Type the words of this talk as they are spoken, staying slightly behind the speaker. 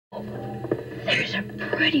There's a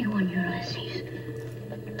pretty one, Ulysses.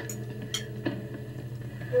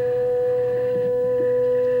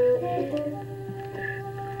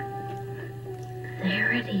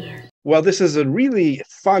 There it is. Well, this is a really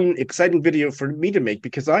fun, exciting video for me to make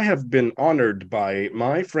because I have been honored by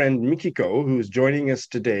my friend Mikiko, who is joining us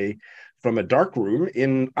today from a dark room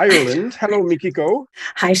in Ireland. Hello, Mikiko.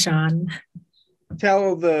 Hi, Sean.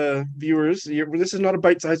 Tell the viewers, this is not a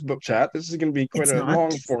bite-sized book chat. This is going to be quite a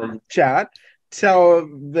long-form chat. Tell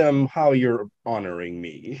them how you're honoring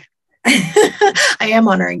me. I am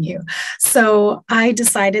honoring you. So I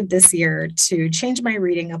decided this year to change my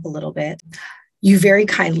reading up a little bit. You very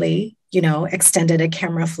kindly, extended a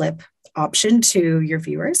camera flip option to your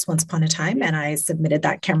viewers once upon a time, and I submitted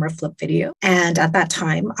that camera flip video. And at that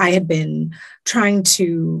time, I had been trying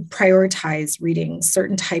to prioritize reading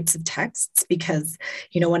certain types of texts because,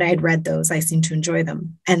 when I had read those, I seemed to enjoy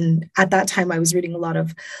them. And at that time, I was reading a lot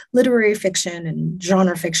of literary fiction and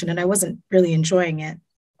genre fiction, and I wasn't really enjoying it.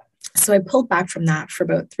 So I pulled back from that for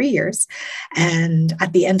about 3 years. And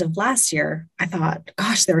at the end of last year, I thought,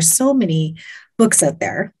 gosh, there are so many books out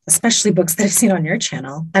there, especially books that I've seen on your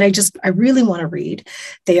channel that I really want to read.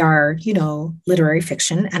 They are, literary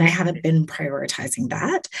fiction, and I haven't been prioritizing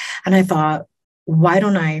that. And I thought, why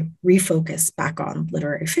don't I refocus back on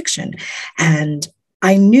literary fiction? And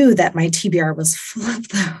I knew that my TBR was full of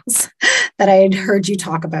those that I had heard you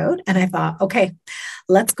talk about. And I thought, okay,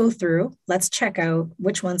 let's go through, let's check out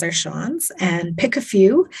which ones are Sean's and pick a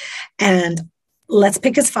few. And let's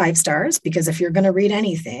pick his 5 stars, because if you're going to read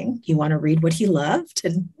anything, you want to read what he loved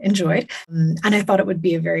and enjoyed. And I thought it would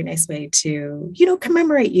be a very nice way to,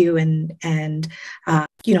 commemorate you and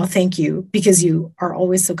thank you, because you are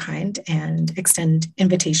always so kind and extend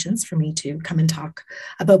invitations for me to come and talk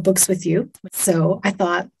about books with you. So I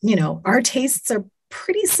thought, our tastes are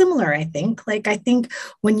pretty similar, I think. I think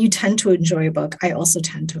when you tend to enjoy a book, I also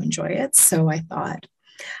tend to enjoy it. So I thought,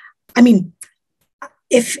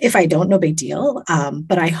 if I don't, no big deal.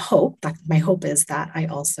 But I hope that my hope is that I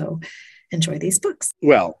also enjoy these books.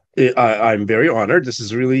 Well, I'm very honored. This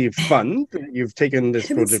is really fun. You've taken this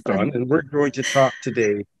project on, and we're going to talk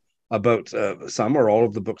today about some or all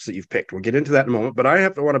of the books that you've picked. We'll get into that in a moment, but I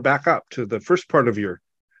want to back up to the first part of your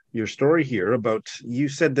story here about, you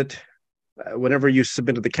said that whenever you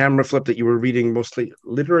submitted the camera flip that you were reading mostly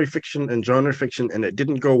literary fiction and genre fiction, and it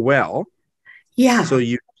didn't go well. Yeah. So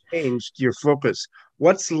you changed your focus.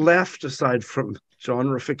 What's left aside from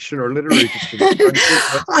genre fiction or literary fiction?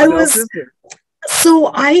 So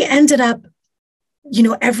I ended up,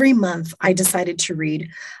 every month I decided to read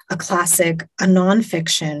a classic, a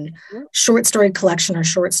nonfiction, short story collection or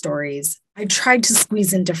short stories. I tried to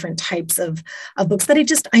squeeze in different types of books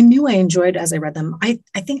that I knew I enjoyed as I read them. I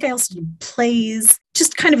think I also did plays,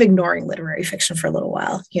 just kind of ignoring literary fiction for a little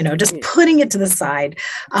while, just putting it to the side.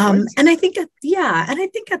 And I think, and I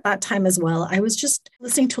think at that time as well, I was just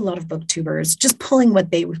listening to a lot of booktubers, just pulling what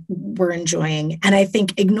they were enjoying. And I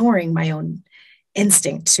think ignoring my own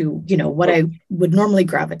instinct to, what I would normally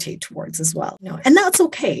gravitate towards as well. And that's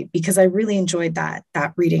okay, because I really enjoyed that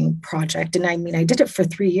reading project. And I did it for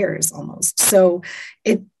 3 years almost. So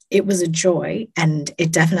it was a joy, and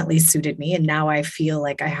it definitely suited me. And now I feel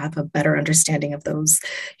like I have a better understanding of those,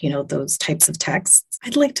 those types of texts.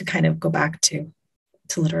 I'd like to kind of go back to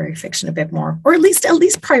literary fiction a bit more, or at least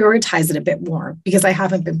prioritize it a bit more, because I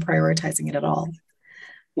haven't been prioritizing it at all.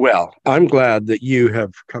 Well, I'm glad that you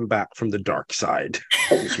have come back from the dark side.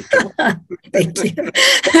 Thank you.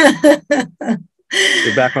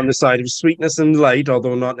 You're back on the side of sweetness and light,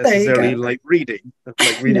 although not necessarily light reading.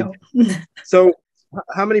 No. So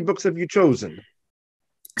how many books have you chosen?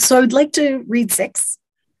 So I would like to read 6.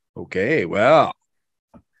 Okay, well,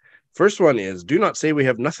 first one is Do Not Say We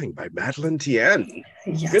Have Nothing by Madeleine Thien.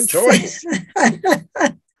 Yes. Good choice.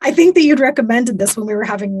 I think that you'd recommended this when we were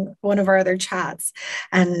having one of our other chats,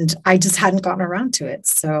 and I just hadn't gotten around to it.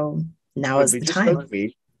 So now is the time. Like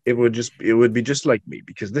me. It would be just like me,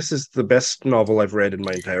 because this is the best novel I've read in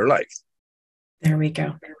my entire life. There we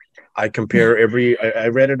go. I compare I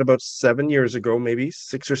read it about 7 years ago, maybe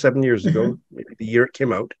 6 or 7 years ago, maybe the year it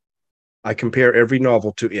came out. I compare every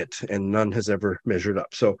novel to it, and none has ever measured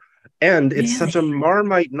up. So, and it's such a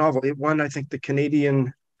Marmite novel. It won, I think, the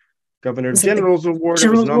Canadian Governor General's Award. It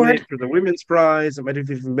was nominated for the Women's Prize. It might have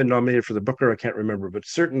even been nominated for the Booker. I can't remember, but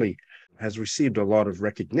certainly has received a lot of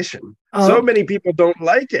recognition. So many people don't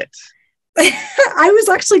like it. I was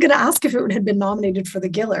actually going to ask if it had been nominated for the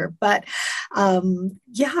Giller, but I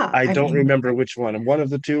don't remember which one. One of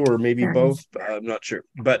the two, or maybe both. I'm not sure.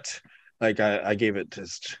 But I gave it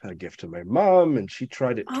as a gift to my mom, and she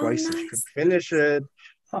tried it twice and she couldn't finish it.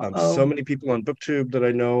 So many people on BookTube that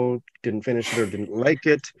I know didn't finish it or didn't like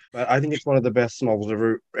it. But I think it's one of the best novels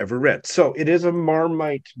ever read. So it is a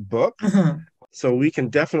Marmite book. So we can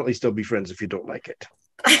definitely still be friends if you don't like it.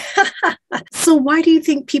 So why do you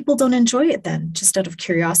think people don't enjoy it then? Just out of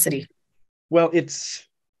curiosity. Well, it's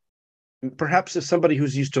perhaps as somebody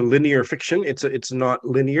who's used to linear fiction, it's not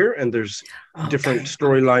linear, and there's different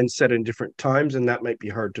storylines set in different times, and that might be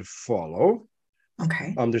hard to follow.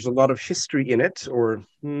 Okay. There's a lot of history in it, or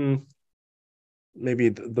maybe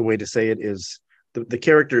the way to say it is the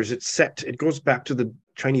characters. It goes back to the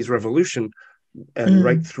Chinese Revolution and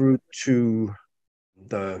right through to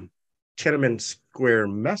the Tiananmen Square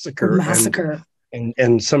massacre.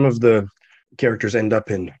 And some of the characters end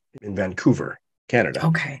up in Vancouver, Canada.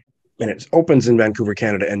 Okay. And it opens in Vancouver,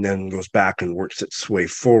 Canada, and then goes back and works its way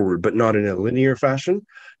forward, but not in a linear fashion.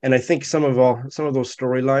 And I think some of those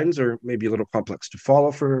storylines are maybe a little complex to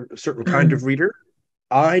follow for a certain kind of reader.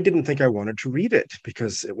 I didn't think I wanted to read it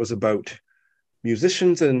because it was about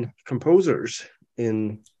musicians and composers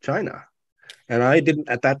in China. And I didn't,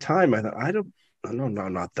 at that time, I thought, I'm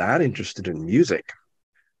not that interested in music.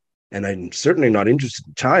 And I'm certainly not interested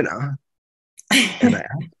in China.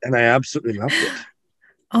 And I absolutely loved it.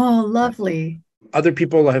 Oh, lovely. Other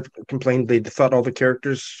people have complained they thought all the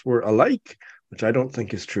characters were alike, which I don't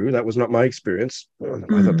think is true. That was not my experience. I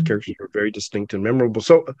thought the characters were very distinct and memorable.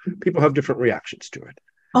 So people have different reactions to it.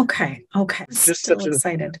 Okay. Just still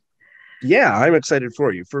excited. Yeah, I'm excited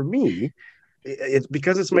for you. For me, it's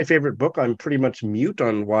because it's my favorite book. I'm pretty much mute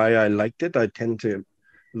on why I liked it. I tend to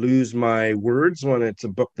lose my words when it's a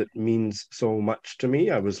book that means so much to me.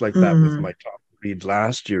 I was like that with my top read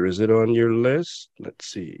last year. Is it on your list? Let's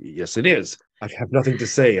see. Yes, it is. I have nothing to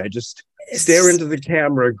say. I just stare into the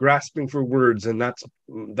camera, grasping for words, and that's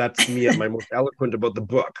me at my most eloquent about the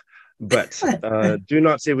book. But do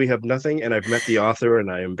not say we have nothing. And I've met the author,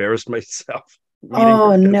 and I embarrassed myself.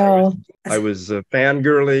 Oh no! I was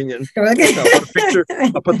fangirling, and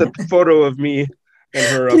I'll put the photo of me and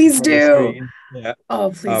her. Please do. Yeah.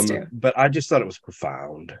 Oh, please do. But I just thought it was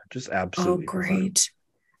profound. Just absolutely. Oh, great.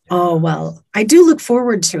 Oh, well, I do look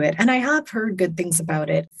forward to it. And I have heard good things about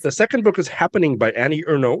it. The second book is Happening by Annie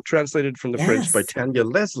Ernaux, translated from the French by Tanya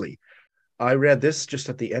Leslie. I read this just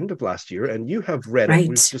at the end of last year, and you have read it.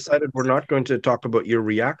 We've decided we're not going to talk about your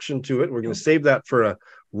reaction to it. We're going to save that for a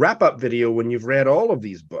wrap-up video when you've read all of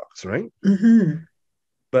these books, right?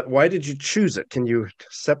 But why did you choose it? Can you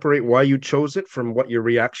separate why you chose it from what your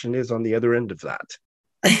reaction is on the other end of that?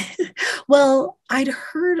 Well, I'd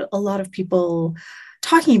heard a lot of people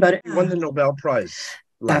talking about it. You won the Nobel Prize.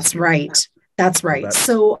 That's right. That's right.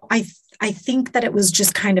 So I think that it was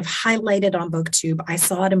just kind of highlighted on BookTube. I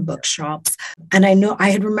saw it in bookshops, and I know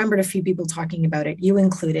I had remembered a few people talking about it, you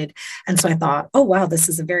included. And so I thought, oh, wow,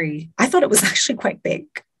 I thought it was actually quite big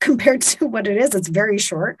compared to what it is. It's very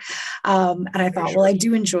short. And I thought, well, I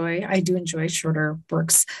do enjoy shorter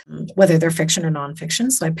works, whether they're fiction or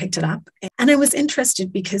nonfiction. So I picked it up, and I was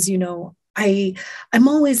interested because, I'm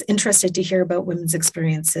always interested to hear about women's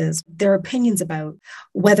experiences, their opinions about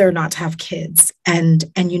whether or not to have kids, and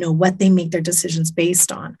what they make their decisions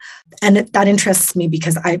based on. And that interests me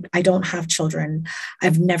because I don't have children.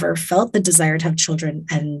 I've never felt the desire to have children,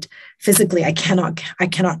 and physically I cannot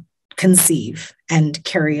conceive and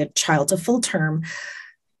carry a child to full term.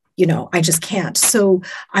 I just can't. So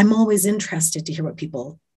I'm always interested to hear what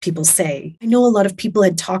people say. I know a lot of people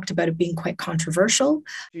had talked about it being quite controversial.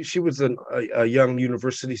 She was a young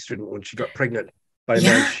university student when she got pregnant by a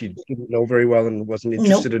man she didn't know very well and wasn't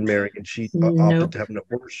interested in marrying, and she opted to have an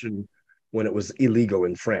abortion when it was illegal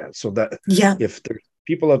in France. So that if there's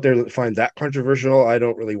people out there that find that controversial, I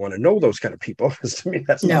don't really want to know those kind of people, because to me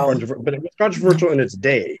that's not controversial. But it was controversial in its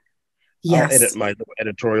day. Yes. I'll edit my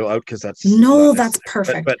editorial out because that's that's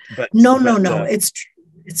perfect. But no.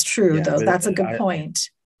 It's true though. That's a good point.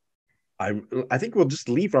 I think we'll just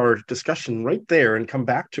leave our discussion right there and come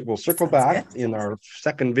back we'll circle back in our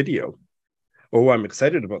second video. Oh, I'm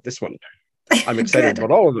excited about this one. I'm excited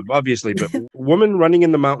about all of them, obviously, but Woman Running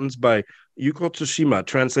in the Mountains by Yūko Tsushima,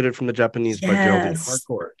 translated from the Japanese by Geraldine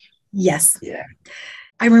Harcourt. Yes. Yeah.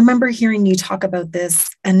 I remember hearing you talk about this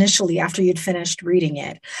initially after you'd finished reading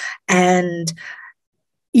it, and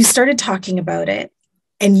you started talking about it.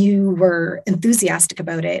 And you were enthusiastic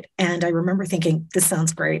about it. And I remember thinking, this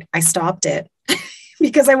sounds great. I stopped it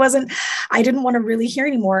because I didn't want to really hear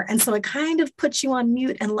anymore. And so I kind of put you on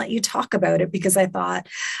mute and let you talk about it because I thought,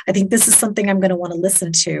 I think this is something I'm going to want to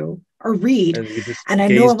listen to or read. And you just And I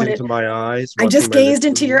know I gazed wanted, into my eyes. I just watching my gazed lips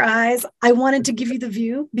into your move. eyes. I wanted to give you the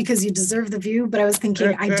view because you deserve the view, but I was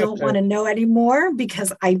thinking, I don't want to know anymore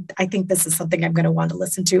because I think this is something I'm going to want to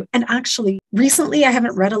listen to. And actually, recently, I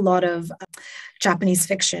haven't read a lot of Japanese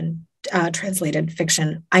fiction, translated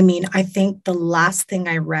fiction. I mean, I think the last thing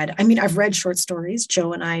I read, I've read short stories.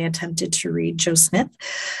 Joe and I attempted to read Joe Smith,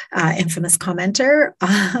 infamous commenter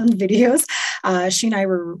on videos. She and I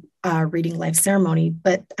were reading Life Ceremony.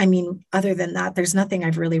 But I mean, other than that, there's nothing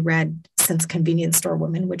I've really read since Convenience Store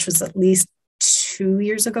Woman, which was at least 2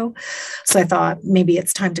 years ago. So I thought maybe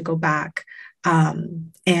it's time to go back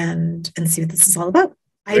and see what this is all about.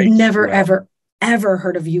 I'd never, ever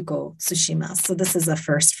heard of Yūko Tsushima. So this is a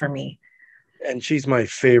first for me. And she's my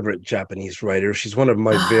favorite Japanese writer. She's one of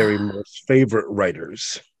my very most favorite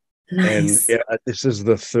writers. Nice. And this is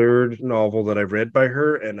the third novel that I've read by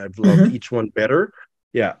her, and I've loved each one better.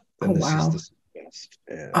 Yeah. And this is the best.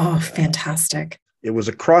 And, fantastic. It was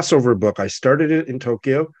a crossover book. I started it in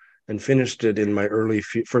Tokyo and finished it in my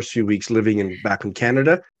first few weeks living back in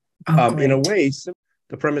Canada. In a way,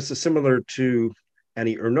 the premise is similar to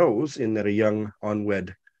Annie Ernaux's in that a young,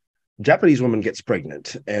 unwed Japanese woman gets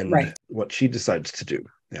pregnant and what she decides to do.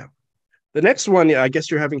 Yeah. The next one, I guess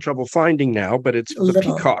you're having trouble finding now, but it's The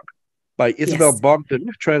Peacock by Isabel Bogdan,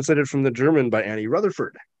 translated from the German by Annie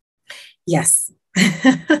Rutherford. Yes.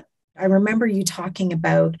 I remember you talking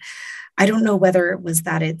about, I don't know whether it was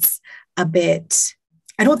that it's a bit,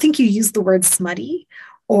 I don't think you used the word smutty,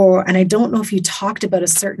 and I don't know if you talked about a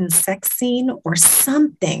certain sex scene or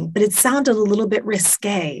something, but it sounded a little bit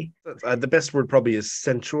risque. The best word probably is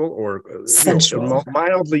sensual or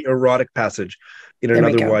mildly erotic passage in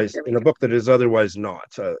a book that is otherwise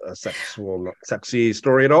not a sexy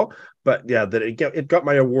story at all. But yeah, that it got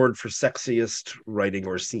my award for sexiest writing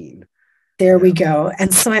or scene. There we go.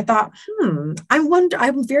 And so I thought,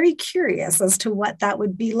 I'm very curious as to what that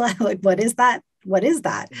would be like. Like, what is that? What is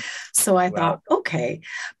that? So I thought, okay.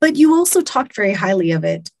 But you also talked very highly of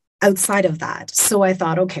it outside of that. So I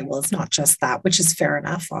thought, okay, well, it's not just that, which is fair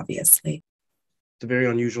enough, obviously. It's a very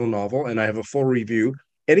unusual novel, and I have a full review.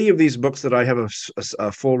 Any of these books that I have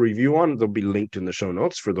a full review on, they'll be linked in the show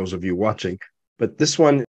notes for those of you watching. But this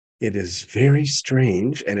one, it is very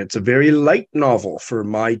strange, and it's a very light novel for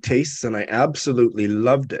my tastes, and I absolutely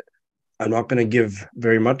loved it. I'm not going to give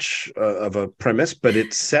very much of a premise, but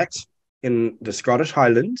it's set in the Scottish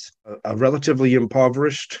Highlands. A relatively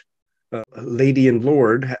impoverished lady and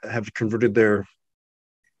lord have converted their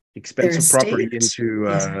expensive property into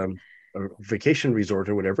a vacation resort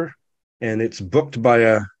or whatever. And it's booked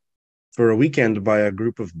for a weekend by a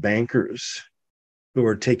group of bankers who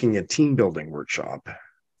are taking a team building workshop.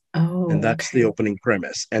 And that's the opening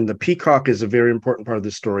premise. And the peacock is a very important part of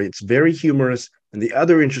the story. It's very humorous. And the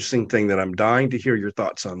other interesting thing that I'm dying to hear your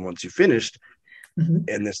thoughts on once you finished,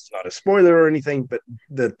 and this is not a spoiler or anything, but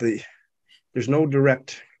that there's no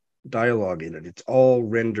direct dialogue in it. It's all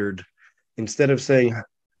rendered. Instead of saying,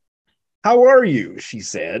 "How are you?" she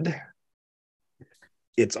said,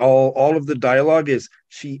 it's all of the dialogue is,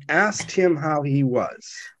 she asked him how he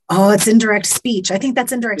was. Oh, it's indirect speech. I think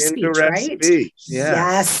that's indirect speech, right? Indirect speech,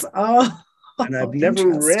 yes. Oh, and I've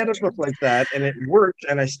never read a book like that, and it worked,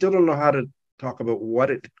 and I still don't know how to talk about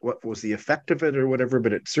what was the effect of it or whatever,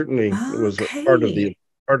 but it certainly was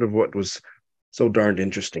part of what was so darned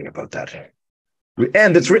interesting about that.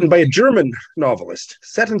 And it's written by a German novelist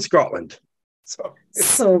set in Scotland. So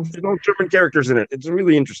there's no German characters in it. It's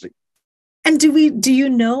really interesting. And do you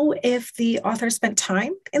know if the author spent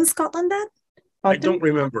time in Scotland then? I don't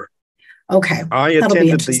remember. Okay. That'll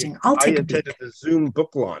be interesting. I'll take a peek. I attended the Zoom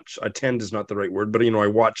book launch. Attend is not the right word, but I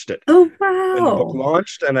watched it. Oh, wow. When the book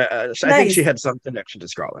launched, and I think she had some connection to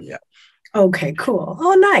Scotland, yeah. Okay, cool.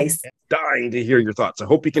 Oh, nice. Dying to hear your thoughts. I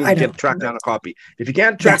hope you can track down a copy. If you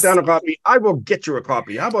can't track down a copy, I will get you a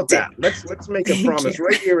copy. How about that? Let's make a promise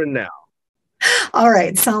right here and now. All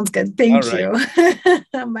right. Sounds good. Thank you.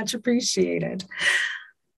 Much appreciated.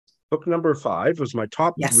 Book number 5 was my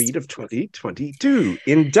top read of 2022,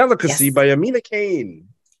 Indelicacy by Amina Cain.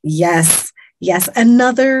 Yes.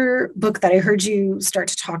 Another book that I heard you start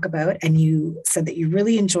to talk about, and you said that you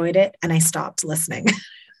really enjoyed it, and I stopped listening.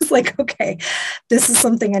 It's like, okay, this is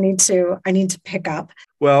something I need to pick up.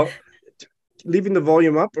 Well, leaving the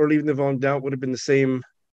volume up or leaving the volume down would have been the same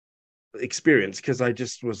experience, because I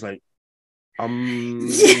just was like,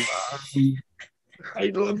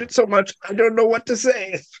 I loved it so much. I don't know what to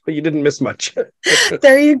say. But you didn't miss much.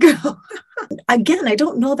 There you go. Again, I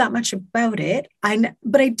don't know that much about it.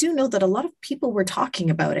 But I do know that a lot of people were talking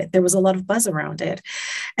about it. There was a lot of buzz around it.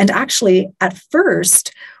 And actually, at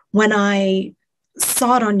first, when I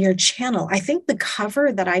saw it on your channel, I think the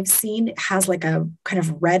cover that I've seen has like a kind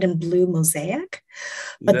of red and blue mosaic.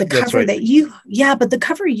 But the That's cover right. but the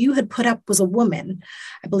cover you had put up was a woman.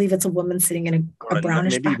 I believe it's a woman sitting in a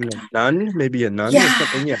brownish maybe even background. maybe a nun Yeah. or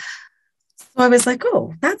something. Yeah. So I was like,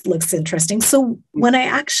 oh, that looks interesting. So when I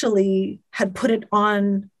actually had put it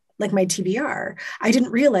on like my TBR, I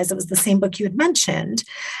didn't realize it was the same book you had mentioned.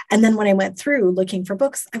 And then when I went through looking for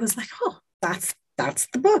books, I was like, oh, that's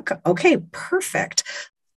the book. Okay, perfect.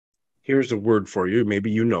 Here's a word for you.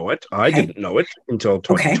 Maybe you know it. I Okay. didn't know it until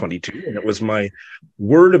 2022, and it was my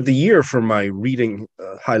word of the year for my reading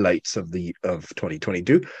highlights of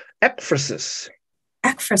 2022. Ekphrasis.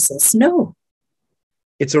 Ekphrasis. No.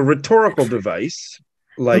 It's a rhetorical device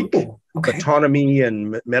like autonomy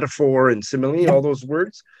and metaphor and simile, all those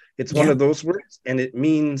words. It's one of those words, and it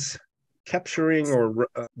means capturing or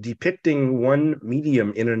depicting one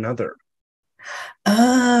medium in another.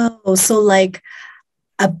 Oh, so like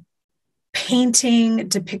a painting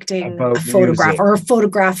depicting About a photograph, music. or a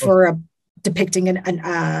photograph or depicting an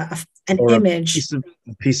or image. a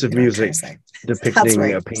piece of music depicting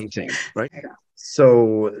right. a painting, right?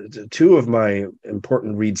 So two of my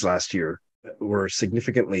important reads last year were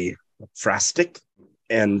significantly phrastic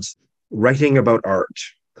and writing about art.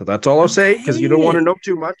 So that's all I'll say, because you don't want to know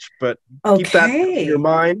too much, but keep that in your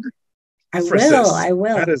mind. I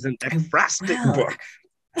will. That is an ekphrastic book.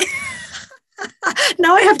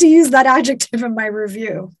 Now I have to use that adjective in my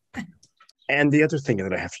review. And the other thing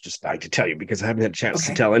that I have to just like to tell you, because I haven't had a chance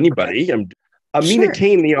to tell anybody, Amina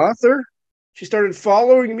Cain, the author, she started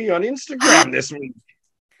following me on Instagram this week.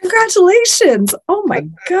 Congratulations. Oh my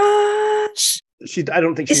gosh. I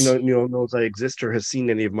don't think she knows I exist or has seen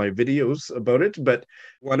any of my videos about it, but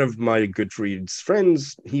one of my Goodreads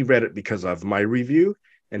friends, he read it because of my review,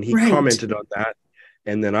 and he commented on that.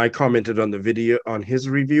 And then I commented on the video, on his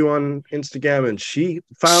review on Instagram, and she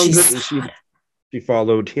found it, and she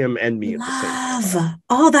followed him and me at the same time.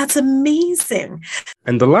 Oh, that's amazing.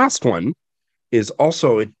 And the last one is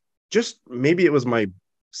also maybe it was my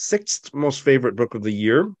 6th most favorite book of the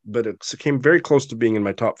year, but it came very close to being in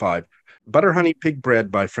my top 5. Butter Honey Pig Bread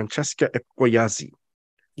by Francesca Ekwuyasi.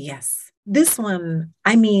 Yes. This one,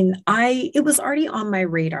 it was already on my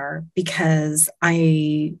radar because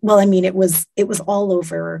it was all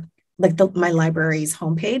over like my library's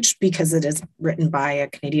homepage because it is written by a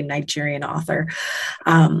Canadian Nigerian author.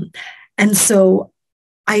 And so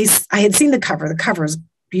I had seen the cover. The cover is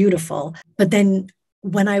beautiful, but then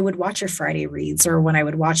when I would watch your Friday reads or when I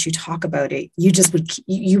would watch you talk about it,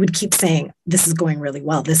 you would keep saying, this is going really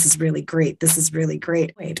well. This is really great. This is really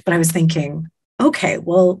great. But I was thinking, okay,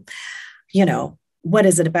 well, what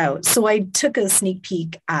is it about? So I took a sneak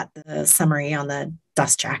peek at the summary on the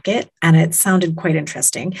dust jacket, and it sounded quite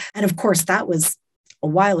interesting. And of course, that was a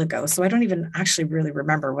while ago, so I don't even actually really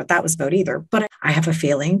remember what that was about either. But I have a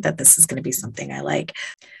feeling that this is going to be something I like.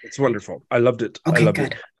 It's wonderful. I loved it. Okay, I loved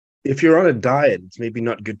good. it. If you're on a diet, it's maybe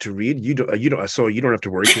not good to read. So you don't have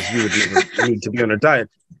to worry because you would need to be on a diet.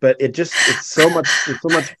 But it's so much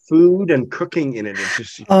food and cooking in it. It's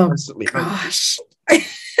just constantly gosh.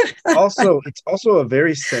 It's also a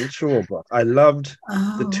very sensual book. I loved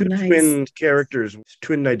the two twin characters,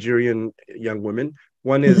 twin Nigerian young women.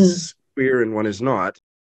 One is queer and one is not.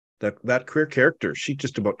 That queer character, she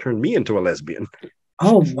just about turned me into a lesbian.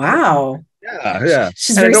 Oh wow! Yeah.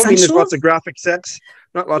 She's and very I don't sensual? mean there's lots of graphic sex.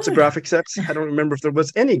 Not lots of graphic sex. I don't remember if there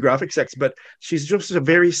was any graphic sex, but she's just a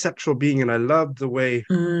very sexual being, and I loved the way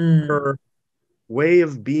her way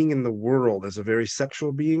of being in the world as a very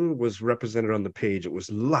sexual being was represented on the page. It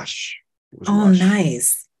was lush. Lush.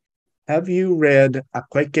 Nice. Have you read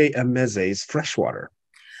Akwaeke Emezi's Freshwater?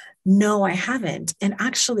 No, I haven't. And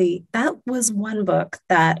actually, that was one book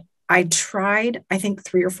that I tried, I think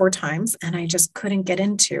 3 or 4 times, and I just couldn't get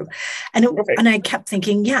into. And I kept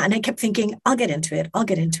thinking, I'll get into it.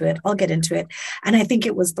 And I think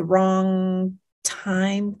it was the wrong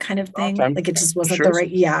time kind of thing. Like it just wasn't the right.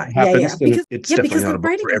 Yeah. Because the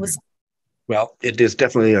writing was. Well, it is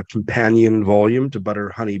definitely a companion volume to Butter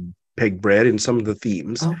Honey Pig Bread in some of the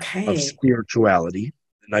themes of spirituality,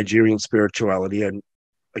 Nigerian spirituality. And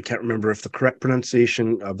I can't remember if the correct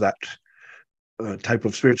pronunciation of that type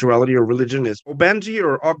of spirituality or religion is Obanji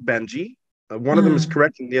or Ogbanji. One of them is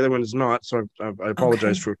correct and the other one is not. So I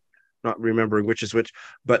apologize for not remembering which is which,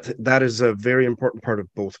 but that is a very important part of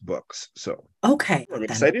both books. So I'm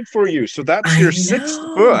excited for you. So that's your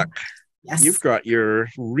 6th book. Yes. You've got your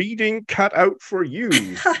reading cut out for you.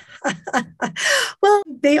 Well,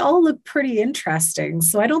 they all look pretty interesting.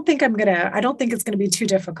 So I don't think it's gonna be too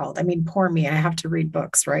difficult. I mean, poor me, I have to read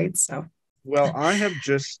books, right? So Well, I have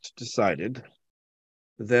just decided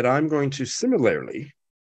that I'm going to similarly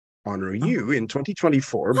honor you in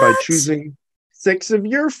 2024 by what? choosing 6 of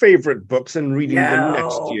your favorite books and reading them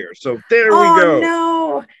next No. year. So there we Oh go.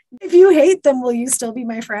 no. If you hate them, will you still be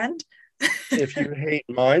my friend? If you hate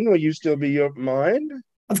mine, will you still be mine?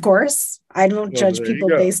 Of course. I don't Well, judge there you people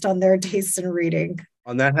go. based on their tastes in reading.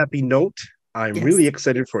 On that happy note, I'm Yes. really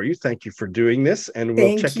excited for you. Thank you for doing this, and we'll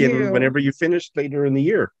Thank check in you. whenever you finish later in the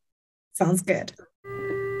year. Sounds good.